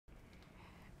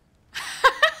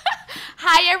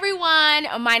Hi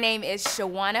everyone, my name is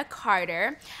Shawana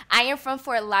Carter. I am from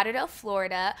Fort Lauderdale,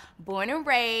 Florida, born and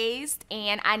raised,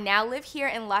 and I now live here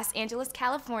in Los Angeles,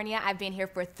 California. I've been here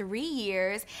for 3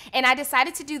 years, and I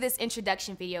decided to do this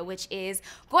introduction video, which is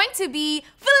going to be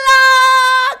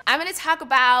vlog. I'm going to talk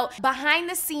about behind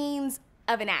the scenes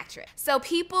of an actress. So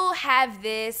people have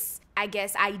this, I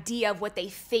guess, idea of what they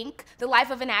think the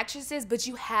life of an actress is, but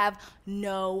you have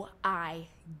no idea.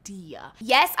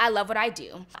 Yes, I love what I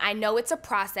do. I know it's a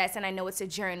process and I know it's a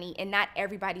journey, and not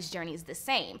everybody's journey is the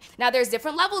same. Now, there's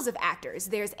different levels of actors.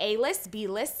 There's A-list,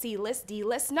 B-list, C-list,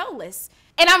 D-list, no list.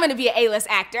 And I'm gonna be an A-list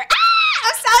actor.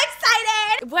 I'm so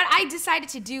excited! What I decided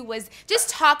to do was just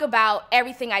talk about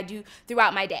everything I do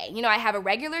throughout my day. You know, I have a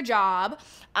regular job,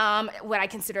 what I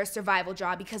consider a survival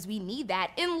job, because we need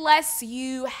that unless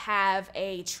you have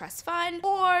a trust fund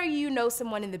or you know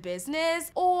someone in the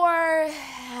business, or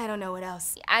I don't know what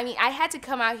else. I mean, I had to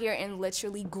come out here and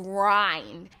literally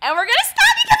grind. And we're gonna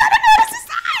stop because I don't know what else to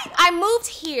say! I moved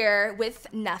here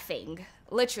with nothing,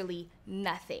 literally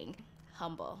nothing.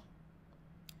 Humble.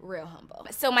 Real humble.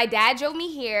 So my dad drove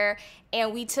me here,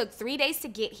 and we took 3 days to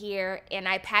get here, and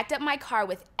I packed up my car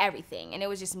with everything, and it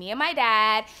was just me and my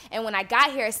dad. And when I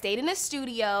got here, I stayed in a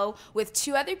studio with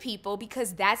 2 other people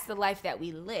because that's the life that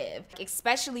we live.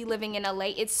 Especially living in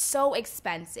LA, it's so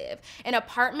expensive. An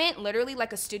apartment, literally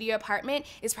like a studio apartment,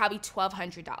 is probably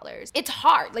 $1,200. It's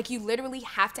hard. Like, you literally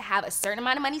have to have a certain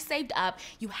amount of money saved up.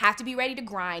 You have to be ready to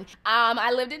grind.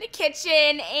 I lived in the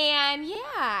kitchen, and yeah,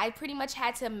 I pretty much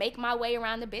had to make my way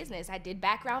around the business. I did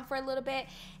background for a little bit,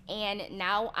 and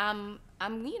now I'm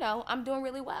doing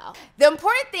really well. The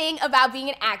important thing about being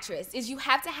an actress is you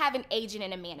have to have an agent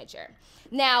and a manager.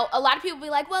 Now, a lot of people be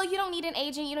like, well, you don't need an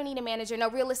agent, you don't need a manager. No,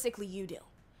 realistically, you do.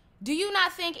 Do you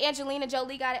not think Angelina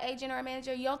Jolie got an agent or a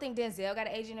manager? You don't think Denzel got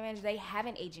an agent or a manager? They have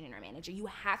an agent and a manager. You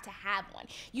have to have one.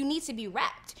 You need to be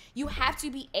repped. You have to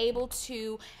be able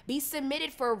to be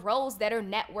submitted for roles that are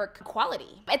network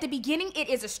quality. At the beginning, it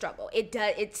is a struggle.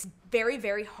 It's very,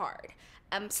 very hard.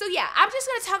 So yeah, I'm just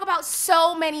gonna talk about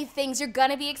so many things. You're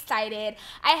gonna be excited.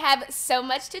 I have so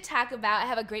much to talk about. I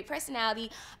have a great personality,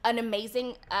 an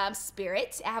amazing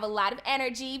spirit. I have a lot of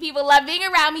energy. People love being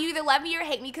around me. You either love me or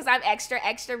hate me because I'm extra,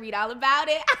 extra. Read all about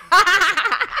it.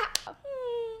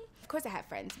 Of course I have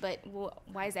friends, but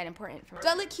why is that important? Do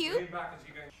I look cute?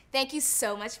 Thank you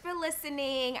so much for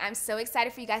listening. I'm so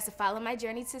excited for you guys to follow my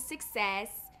journey to success.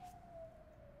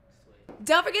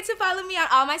 Don't forget to follow me on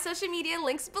all my social media,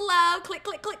 links below. Click,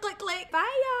 click, click, click, click. Bye,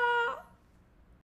 y'all.